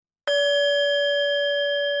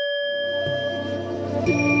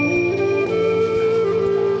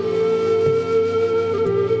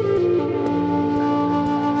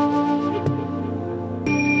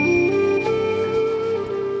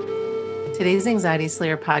Today's Anxiety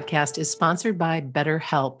Slayer podcast is sponsored by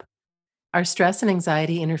BetterHelp. Are stress and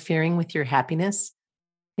anxiety interfering with your happiness?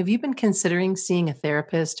 Have you been considering seeing a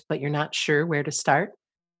therapist, but you're not sure where to start?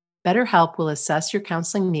 BetterHelp will assess your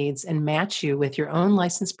counseling needs and match you with your own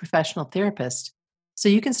licensed professional therapist so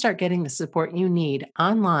you can start getting the support you need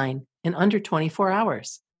online in under 24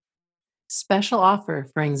 hours. Special offer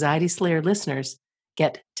for Anxiety Slayer listeners: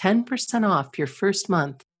 get 10% off your first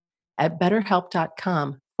month at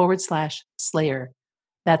betterhelp.com/slayer.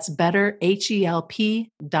 That's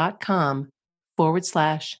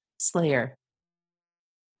betterhelp.com/slayer.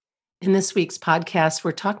 In this week's podcast,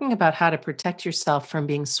 we're talking about how to protect yourself from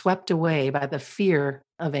being swept away by the fear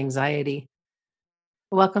of anxiety.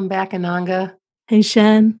 Welcome back, Ananga. Hey,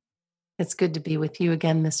 Shan. It's good to be with you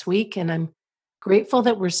again this week, and I'm grateful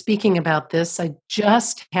that we're speaking about this. I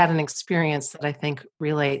just had an experience that I think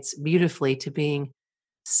relates beautifully to being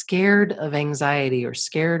scared of anxiety or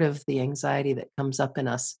scared of the anxiety that comes up in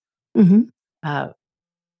us. Mm-hmm.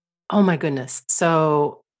 Oh my goodness.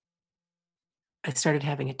 So I started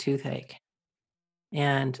having a toothache,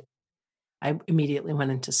 and I immediately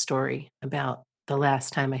went into story about the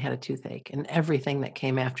last time I had a toothache and everything that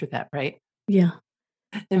came after that, right? Yeah.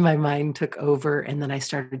 And my mind took over, and then I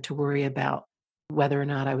started to worry about whether or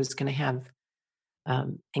not I was going to have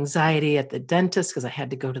anxiety at the dentist, because I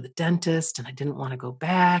had to go to the dentist and I didn't want to go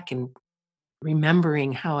back, and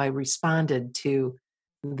remembering how I responded to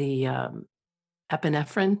the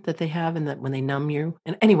epinephrine that they have and that when they numb you.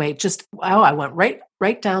 And anyway, just I went right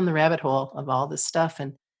down the rabbit hole of all this stuff,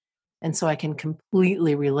 and so I can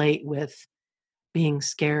completely relate with being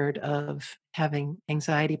scared of having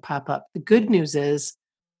anxiety pop up. The good news is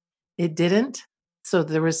it didn't. So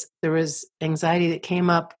there was anxiety that came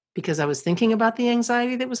up because I was thinking about the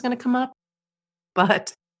anxiety that was going to come up,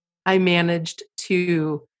 but I managed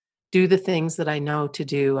to do the things that I know to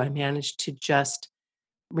do. I managed to just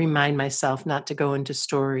remind myself not to go into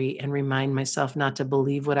story and remind myself not to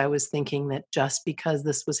believe what I was thinking, that just because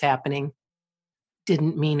this was happening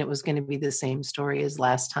didn't mean it was going to be the same story as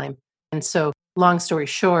last time. And so, long story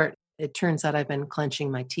short, it turns out I've been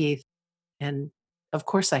clenching my teeth. And of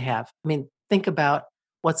course I have. I mean, think about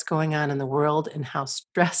what's going on in the world and how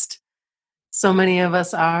stressed so many of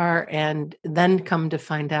us are. And then come to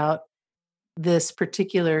find out this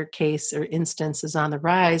particular case or instance is on the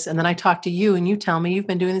rise. And then I talk to you and you tell me you've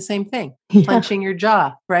been doing the same thing, clenching your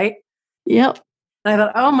jaw, right? Yep. And I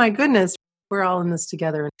thought, oh my goodness, we're all in this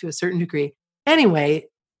together to a certain degree. Anyway,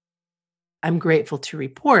 I'm grateful to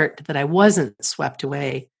report that I wasn't swept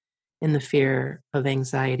away in the fear of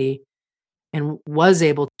anxiety and was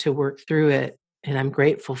able to work through it. And I'm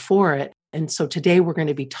grateful for it. And so today we're going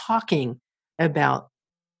to be talking about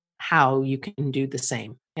how you can do the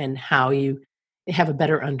same and how you have a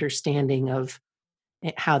better understanding of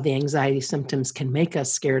how the anxiety symptoms can make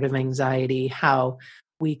us scared of anxiety, how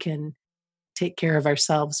we can take care of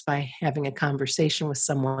ourselves by having a conversation with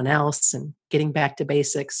someone else and getting back to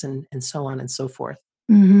basics and so on and so forth.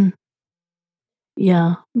 Mm-hmm.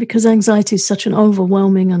 Yeah, because anxiety is such an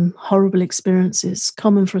overwhelming and horrible experience. It's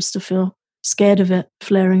common for us to feel scared of it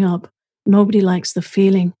flaring up. Nobody likes the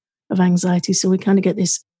feeling of anxiety, so we kind of get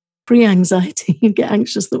this pre-anxiety and get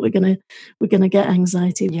anxious that we're gonna get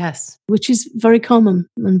anxiety. Yes, which is very common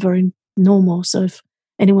and very normal. So if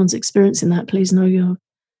anyone's experiencing that, please know you're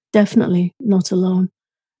definitely not alone.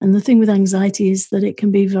 And the thing with anxiety is that it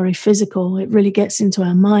can be very physical. It really gets into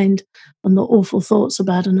our mind, and the awful thoughts are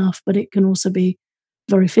bad enough, but it can also be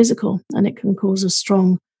very physical, and it can cause a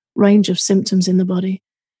strong range of symptoms in the body,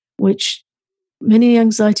 which many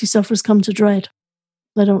anxiety sufferers come to dread.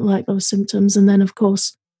 They don't like those symptoms. And then, of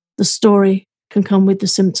course, the story can come with the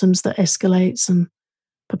symptoms that escalates and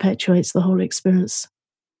perpetuates the whole experience.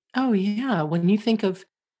 Oh, yeah. When you think of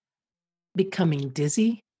becoming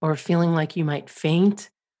dizzy or feeling like you might faint,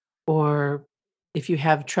 or if you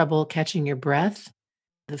have trouble catching your breath,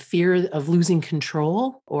 the fear of losing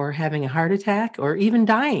control or having a heart attack or even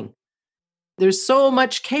dying. There's so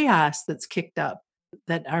much chaos that's kicked up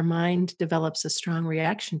that our mind develops a strong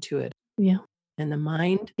reaction to it. Yeah. And the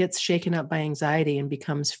mind gets shaken up by anxiety and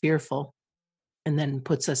becomes fearful, and then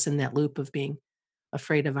puts us in that loop of being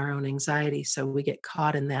afraid of our own anxiety. So we get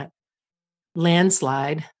caught in that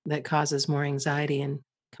landslide that causes more anxiety and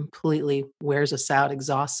completely wears us out,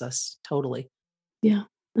 exhausts us totally. Yeah.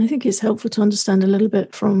 I think it's helpful to understand a little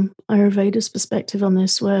bit from Ayurveda's perspective on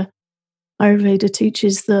this, where Ayurveda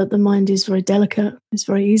teaches that the mind is very delicate, it's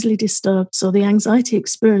very easily disturbed. So the anxiety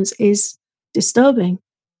experience is disturbing,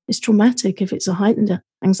 it's traumatic if it's a heightened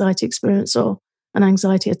anxiety experience or an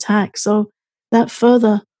anxiety attack. So that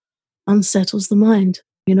further unsettles the mind,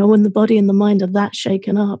 when the body and the mind are that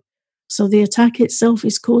shaken up. So the attack itself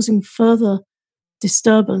is causing further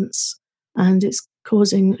disturbance, and it's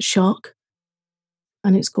causing shock,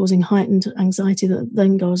 and it's causing heightened anxiety that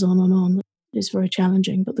then goes on and on. It's very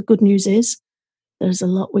challenging. But the good news is there's a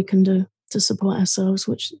lot we can do to support ourselves,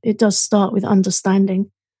 which it does start with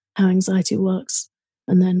understanding how anxiety works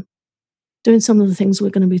and then doing some of the things we're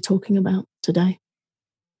going to be talking about today.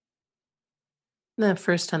 The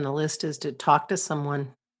first on the list is to talk to someone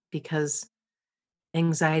because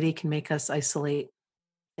anxiety can make us isolate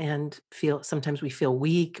and feel sometimes we feel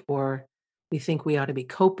weak or we think we ought to be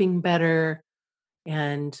coping better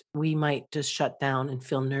and we might just shut down and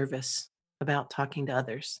feel nervous about talking to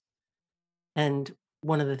others. And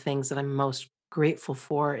one of the things that I'm most grateful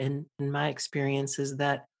for in my experience is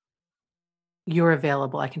that you're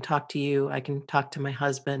available. I can talk to you. I can talk to my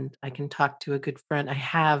husband. I can talk to a good friend. I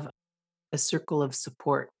have a circle of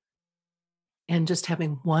support. And just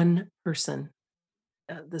having one person,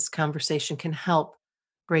 this conversation can help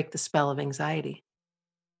break the spell of anxiety,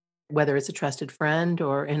 whether it's a trusted friend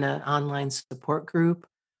or in an online support group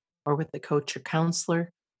or with a coach or counselor.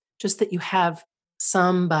 Just that you have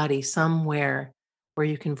somebody somewhere where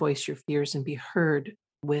you can voice your fears and be heard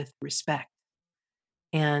with respect.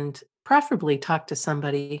 And preferably talk to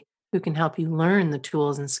somebody who can help you learn the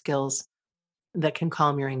tools and skills that can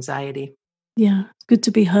calm your anxiety. Yeah, good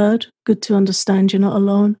to be heard, good to understand you're not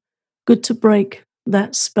alone, good to break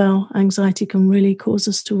that spell. Anxiety can really cause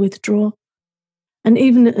us to withdraw. And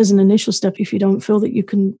even as an initial step, if you don't feel that you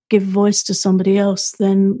can give voice to somebody else,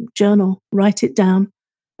 then journal, write it down,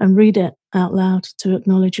 and read it out loud to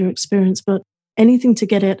acknowledge your experience. But anything to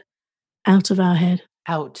get it out of our head.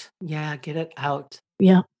 Out. Yeah, get it out.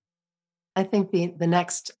 Yeah, I think the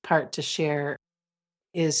next part to share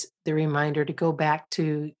is the reminder to go back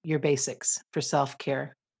to your basics for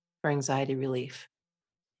self-care, for anxiety relief.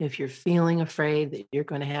 If you're feeling afraid that you're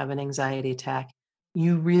going to have an anxiety attack,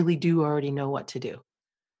 you really do already know what to do.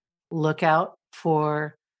 Look out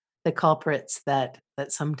for the culprits that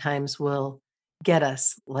sometimes will get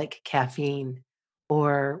us, like caffeine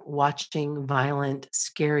or watching violent,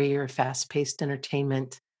 scary, or fast-paced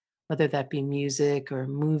entertainment, whether that be music or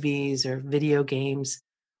movies or video games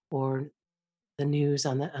or the news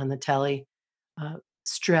on the telly. Uh,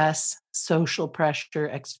 Stress, social pressure,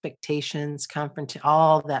 expectations,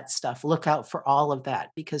 all that stuff. Look out for all of that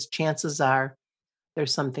because chances are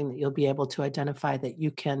there's something that you'll be able to identify that you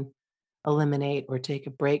can eliminate or take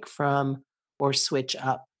a break from or switch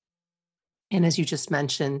up. And as you just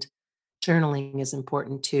mentioned, journaling is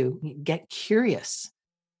important too. Get curious.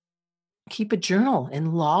 Keep a journal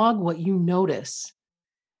and log what you notice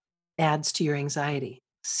adds to your anxiety.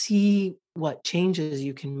 See what changes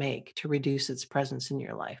you can make to reduce its presence in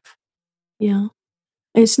your life. yeah.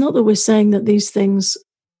 It's not that we're saying that these things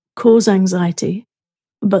cause anxiety,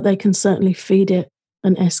 but they can certainly feed it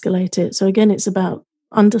and escalate it. So, again, it's about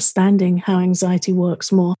understanding how anxiety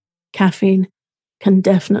works more. Caffeine can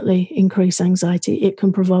definitely increase anxiety, it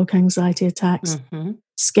can provoke anxiety attacks. Mhm.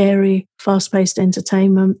 Scary, fast paced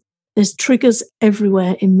entertainment. There's triggers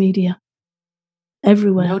everywhere in media,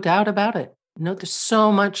 everywhere. No doubt about it. No, there's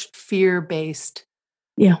so much fear-based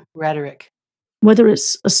Yeah. rhetoric. Whether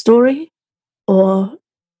it's a story or,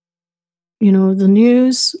 the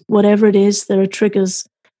news, whatever it is, there are triggers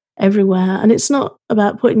everywhere. And it's not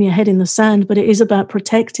about putting your head in the sand, but it is about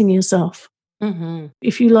protecting yourself. Mhm.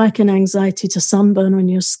 If you liken anxiety to sunburn on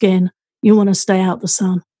your skin, you want to stay out the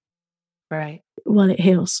sun Right. while it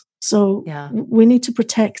heals. So Yeah. we need to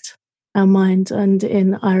protect our mind. And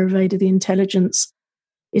in Ayurveda, the intelligence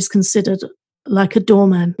is considered like a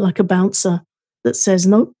doorman, like a bouncer that says,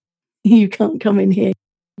 nope, you can't come in here.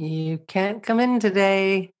 You can't come in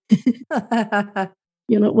today.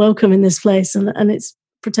 You're not welcome in this place. And it's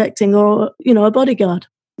protecting, or, a bodyguard,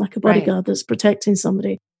 like a Right. bodyguard that's protecting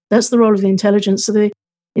somebody. That's the role of the intelligence. So the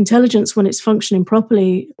intelligence, when it's functioning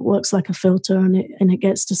properly, works like a filter, and it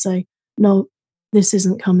gets to say, no, this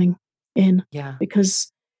isn't coming in, Yeah.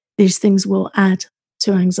 because these things will add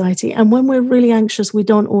to anxiety. And when we're really anxious, we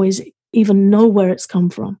don't always even know where it's come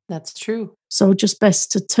from. That's true. So just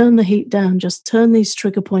best to turn the heat down, just turn these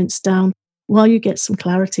trigger points down while you get some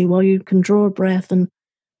clarity, while you can draw a breath and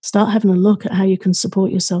start having a look at how you can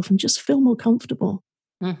support yourself and just feel more comfortable.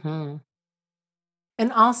 Mhm.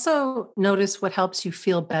 And also notice what helps you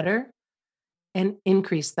feel better and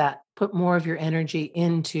increase that. Put more of your energy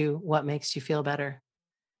into what makes you feel better.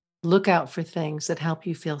 Look out for things that help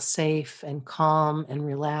you feel safe and calm and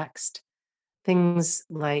relaxed. Things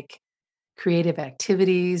like creative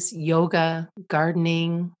activities, yoga,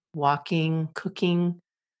 gardening, walking, cooking,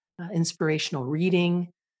 inspirational reading,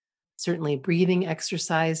 certainly breathing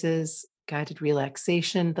exercises, guided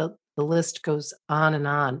relaxation. The list goes on and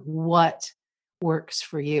on. What works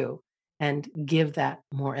for you? And give that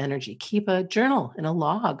more energy. Keep a journal and a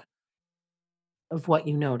log of what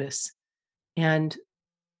you notice. And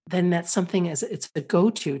then that's something as it's the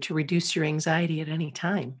go-to to reduce your anxiety at any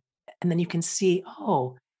time. And then you can see,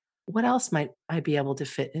 oh, what else might I be able to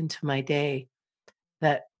fit into my day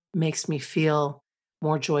that makes me feel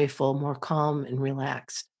more joyful, more calm and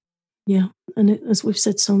relaxed? Yeah. And as we've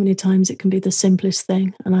said so many times, it can be the simplest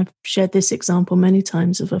thing. And I've shared this example many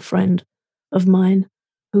times of a friend of mine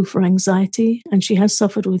who, for anxiety, and she has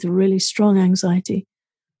suffered with really strong anxiety,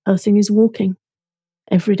 her thing is walking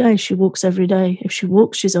every day. She walks every day. If she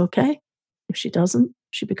walks, she's okay. If she doesn't,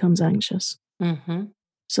 she becomes anxious. Hmm.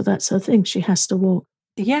 So that's her thing. She has to walk.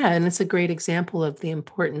 Yeah, and it's a great example of the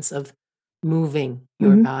importance of moving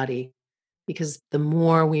your Hmm. body because the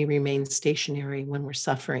more we remain stationary when we're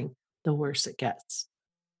suffering, the worse it gets.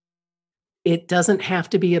 It doesn't have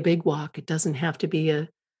to be a big walk. It doesn't have to be a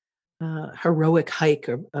heroic hike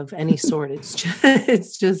of any sort. It's just,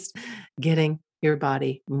 it's just getting your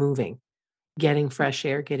body moving, getting fresh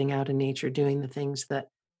air, getting out in nature, doing the things that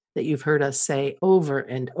you've heard us say over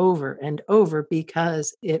and over and over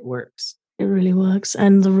because it works. It really works.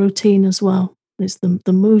 And the routine as well. It's the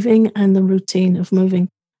moving and the routine of moving.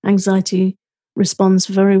 Anxiety responds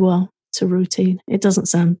very well to routine. It doesn't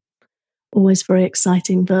sound always very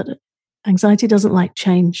exciting, but anxiety doesn't like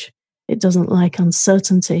change. It doesn't like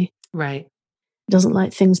uncertainty. Right. It doesn't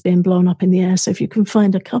like things being blown up in the air. So if you can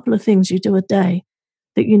find a couple of things you do a day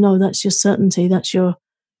that you know that's your certainty, that's your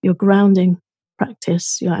grounding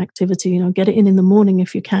practice, your activity, get it in the morning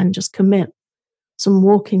if you can, just commit some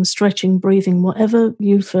walking, stretching, breathing, whatever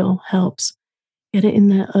you feel helps. Get it in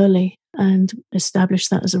there early and establish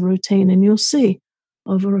that as a routine. And you'll see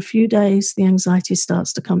over a few days, the anxiety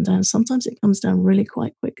starts to come down. Sometimes it comes down really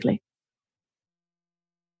quite quickly.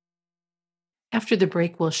 After the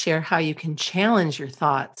break, we'll share how you can challenge your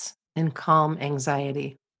thoughts and calm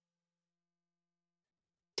anxiety.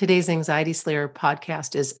 Today's Anxiety Slayer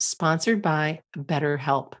podcast is sponsored by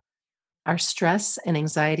BetterHelp. Are stress and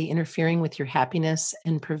anxiety interfering with your happiness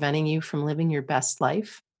and preventing you from living your best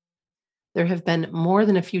life? There have been more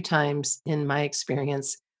than a few times in my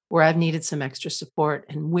experience where I've needed some extra support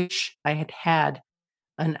and wish I had had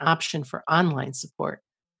an option for online support.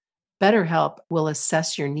 BetterHelp will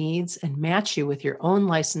assess your needs and match you with your own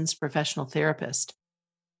licensed professional therapist.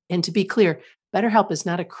 And to be clear, BetterHelp is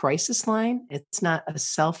not a crisis line, it's not a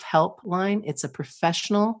self help line, it's a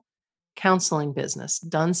professional counseling business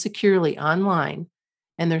done securely online,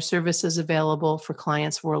 and their service is available for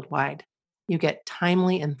clients worldwide. You get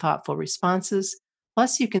timely and thoughtful responses.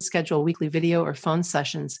 Plus, you can schedule weekly video or phone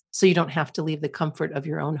sessions so you don't have to leave the comfort of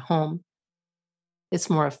your own home. It's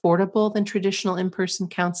more affordable than traditional in person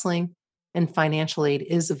counseling, and financial aid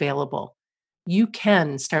is available. You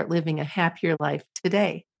can start living a happier life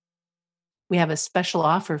today. We have a special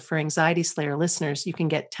offer for Anxiety Slayer listeners. You can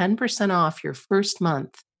get 10% off your first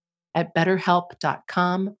month at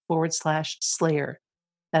betterhelp.com/slayer.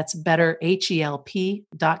 That's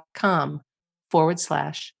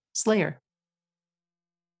betterhelp.com/slayer.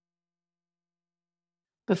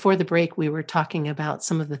 Before the break, we were talking about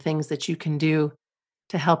some of the things that you can do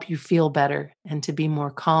to help you feel better and to be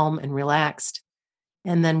more calm and relaxed.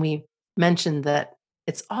 And then we mentioned that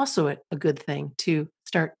it's also a good thing to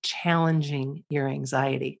start challenging your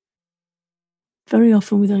anxiety. Very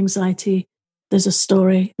often with anxiety, there's a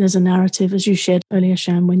story, there's a narrative, as you shared earlier,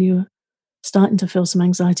 Shan, when you were starting to feel some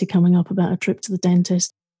anxiety coming up about a trip to the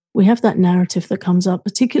dentist. We have that narrative that comes up,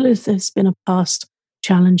 particularly if there's been a past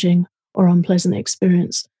challenging or unpleasant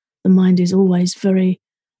experience. The mind is always very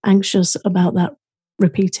anxious about that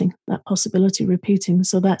repeating, that possibility repeating.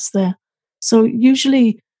 So that's there. So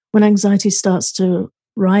usually when anxiety starts to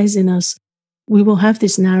rise in us, we will have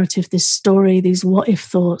this narrative, this story, these what if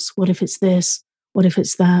thoughts. What if it's this? What if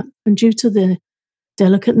it's that? And due to the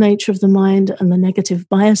delicate nature of the mind and the negative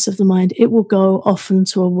bias of the mind, it will go often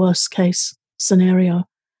to a worst case scenario.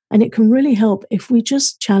 And it can really help if we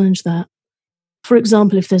just challenge that. For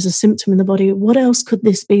example, if there's a symptom in the body, what else could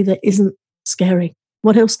this be that isn't scary?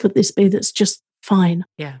 What else could this be that's just fine?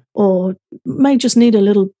 Yeah. Or may just need a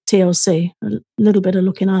little TLC, a little bit of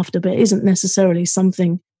looking after, but isn't necessarily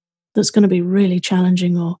something that's going to be really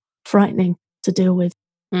challenging or frightening to deal with.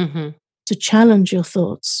 Mm-hmm. To challenge your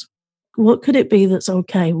thoughts. What could it be that's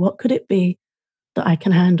okay? What could it be that I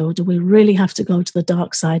can handle? Do we really have to go to the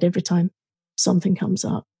dark side every time something comes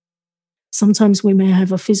up? Sometimes we may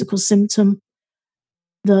have a physical symptom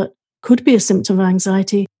that could be a symptom of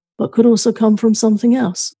anxiety, but could also come from something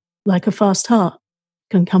else, like a fast heart.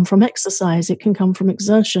 It can come from exercise, it can come from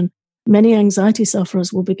exertion. many anxiety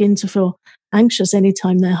sufferers will begin to feel anxious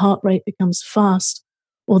anytime their heart rate becomes fast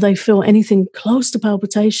or they feel anything close to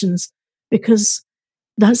palpitations, because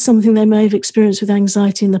that's something they may have experienced with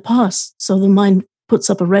anxiety in the past. So the mind puts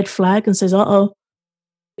up a red flag and says, uh-oh,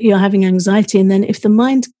 you're having anxiety. And then if the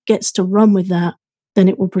mind gets to run with that, then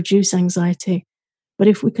it will produce anxiety. But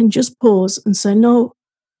if we can just pause and say, no,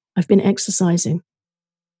 I've been exercising.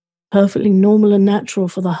 Perfectly normal and natural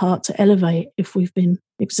for the heart to elevate if we've been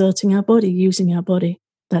exerting our body, using our body.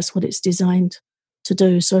 That's what it's designed to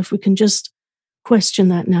do. So if we can just question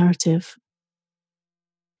that narrative.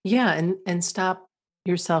 Yeah, and stop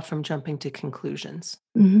yourself from jumping to conclusions.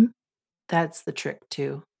 Mm-hmm. That's the trick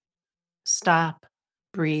too. Stop,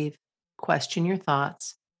 breathe, question your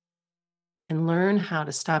thoughts, and learn how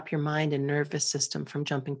to stop your mind and nervous system from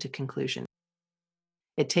jumping to conclusion.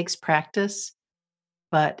 It takes practice,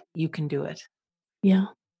 but you can do it. Yeah,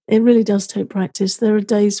 it really does take practice. There are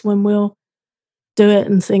days when we'll do it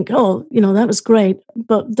and think, oh, that was great,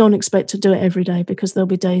 but don't expect to do it every day, because there'll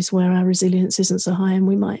be days where our resilience isn't so high and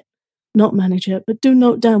we might not manage it. But do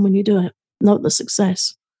note down when you do it, note the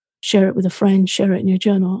success, share it with a friend, share it in your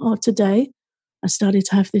journal. Oh, today I started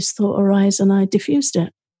to have this thought arise and I diffused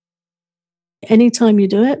it. Anytime you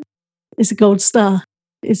do it, it's a gold star.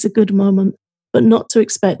 It's a good moment, but not to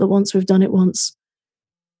expect that once we've done it once,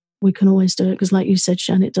 we can always do it. Because like you said,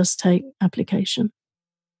 Shan, it does take application.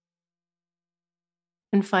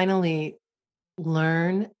 And finally,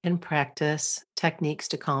 learn and practice techniques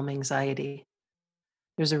to calm anxiety.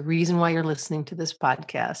 There's a reason why you're listening to this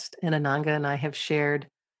podcast, and Ananga and I have shared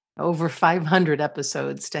over 500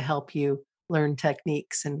 episodes to help you learn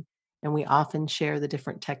techniques, and we often share the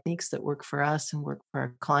different techniques that work for us and work for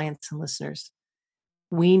our clients and listeners.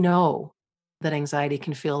 We know that anxiety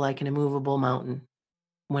can feel like an immovable mountain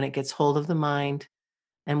when it gets hold of the mind,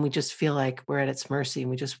 and we just feel like we're at its mercy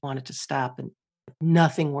and we just want it to stop, and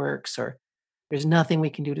nothing works, or there's nothing we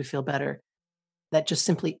can do to feel better. That just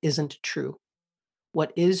simply isn't true.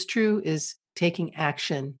 What is true is taking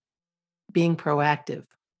action, being proactive.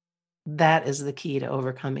 That is the key to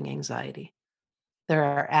overcoming anxiety. There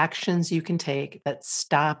are actions you can take that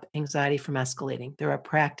stop anxiety from escalating. There are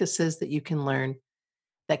practices that you can learn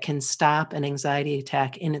that can stop an anxiety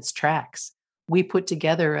attack in its tracks. We put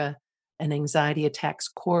together an anxiety attacks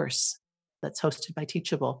course that's hosted by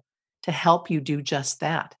Teachable to help you do just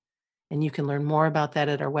that. And you can learn more about that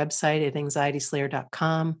at our website at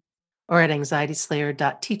anxietyslayer.com or at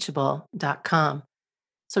anxietyslayer.teachable.com.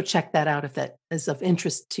 So check that out if that is of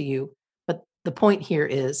interest to you. But the point here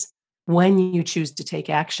is, when you choose to take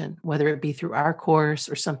action, whether it be through our course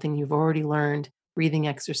or something you've already learned, breathing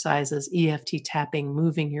exercises, EFT tapping,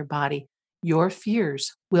 moving your body, your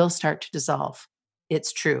fears will start to dissolve.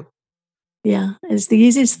 It's true. Yeah, it's the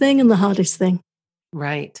easiest thing and the hardest thing.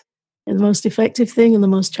 Right. And the most effective thing and the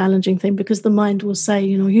most challenging thing, because the mind will say,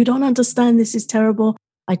 you don't understand, this is terrible.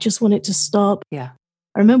 I just want it to stop. Yeah.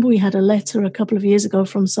 I remember we had a letter a couple of years ago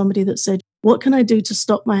from somebody that said, what can I do to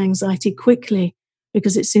stop my anxiety quickly?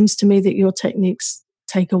 Because it seems to me that your techniques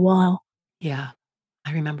take a while. Yeah.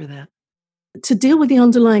 I remember that. To deal with the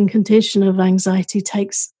underlying condition of anxiety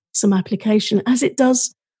takes some application, as it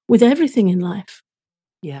does with everything in life.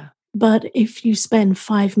 Yeah. But if you spend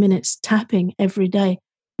 5 minutes tapping every day,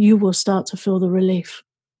 you will start to feel the relief.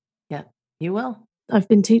 Yeah, you will. I've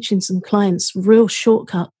been teaching some clients real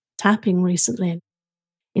shortcut tapping recently.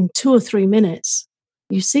 In 2 or 3 minutes,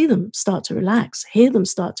 you see them start to relax, hear them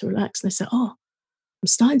start to relax. And they say, oh, I'm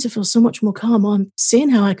starting to feel so much more calm. I'm seeing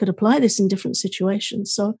how I could apply this in different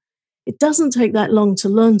situations. So it doesn't take that long to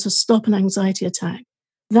learn to stop an anxiety attack.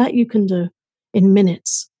 That you can do in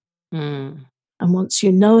minutes. Mm, And once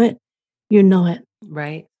you know it, you know it.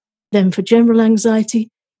 right. Then for general anxiety,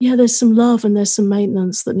 yeah, there's some love and there's some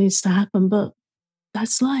maintenance that needs to happen, but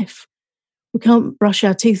that's life. We can't brush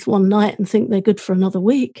our teeth one night and think they're good for another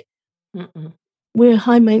week. Mm-mm. We're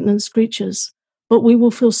high maintenance creatures, but we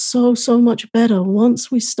will feel so, so much better once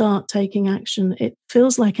we start taking action. It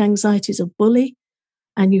feels like anxiety is a bully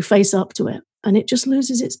and you face up to it and it just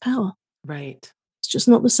loses its power. Right. It's just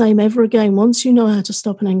not the same ever again. Once you know how to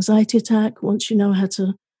stop an anxiety attack, once you know how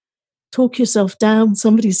to talk yourself down.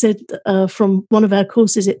 Somebody said from one of our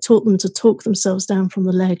courses, it taught them to talk themselves down from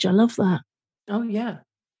the ledge. I love that. Oh, yeah.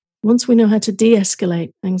 Once we know how to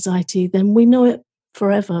de-escalate anxiety, then we know it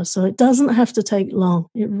forever. So it doesn't have to take long.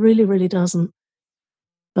 It really, really doesn't.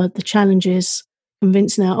 But the challenge is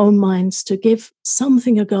convincing our own minds to give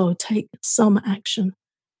something a go, take some action.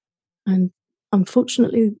 And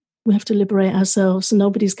unfortunately, we have to liberate ourselves.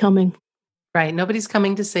 Nobody's coming. Right. Nobody's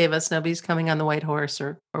coming to save us. Nobody's coming on the white horse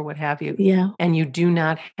or what have you. Yeah. And you do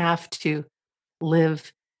not have to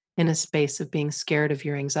live in a space of being scared of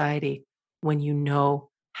your anxiety when you know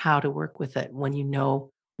how to work with it, when you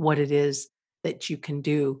know what it is that you can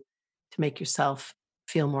do to make yourself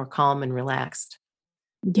feel more calm and relaxed.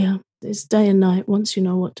 Yeah, it's day and night once you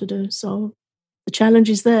know what to do. So the challenge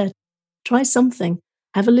is there. Try something.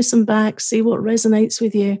 Have a listen back, see what resonates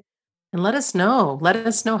with you. And let us know. Let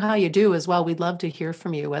us know how you do as well. We'd love to hear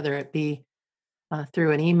from you, whether it be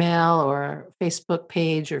through an email or a Facebook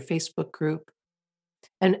page or Facebook group.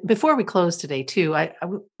 And before we close today, too, I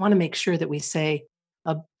want to make sure that we say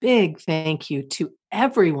a big thank you to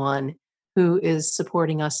everyone who is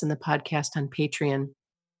supporting us in the podcast on Patreon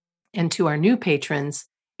and to our new patrons,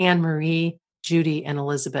 Anne Marie, Judy, and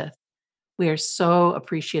Elizabeth. We are so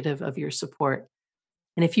appreciative of your support.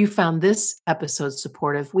 And if you found this episode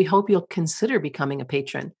supportive, we hope you'll consider becoming a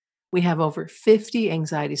patron. We have over 50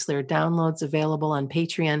 Anxiety Slayer downloads available on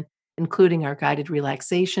Patreon, including our guided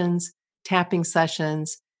relaxations, tapping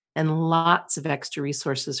sessions, and lots of extra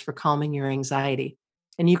resources for calming your anxiety.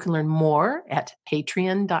 And you can learn more at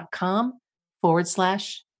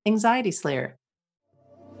patreon.com/anxiety slayer.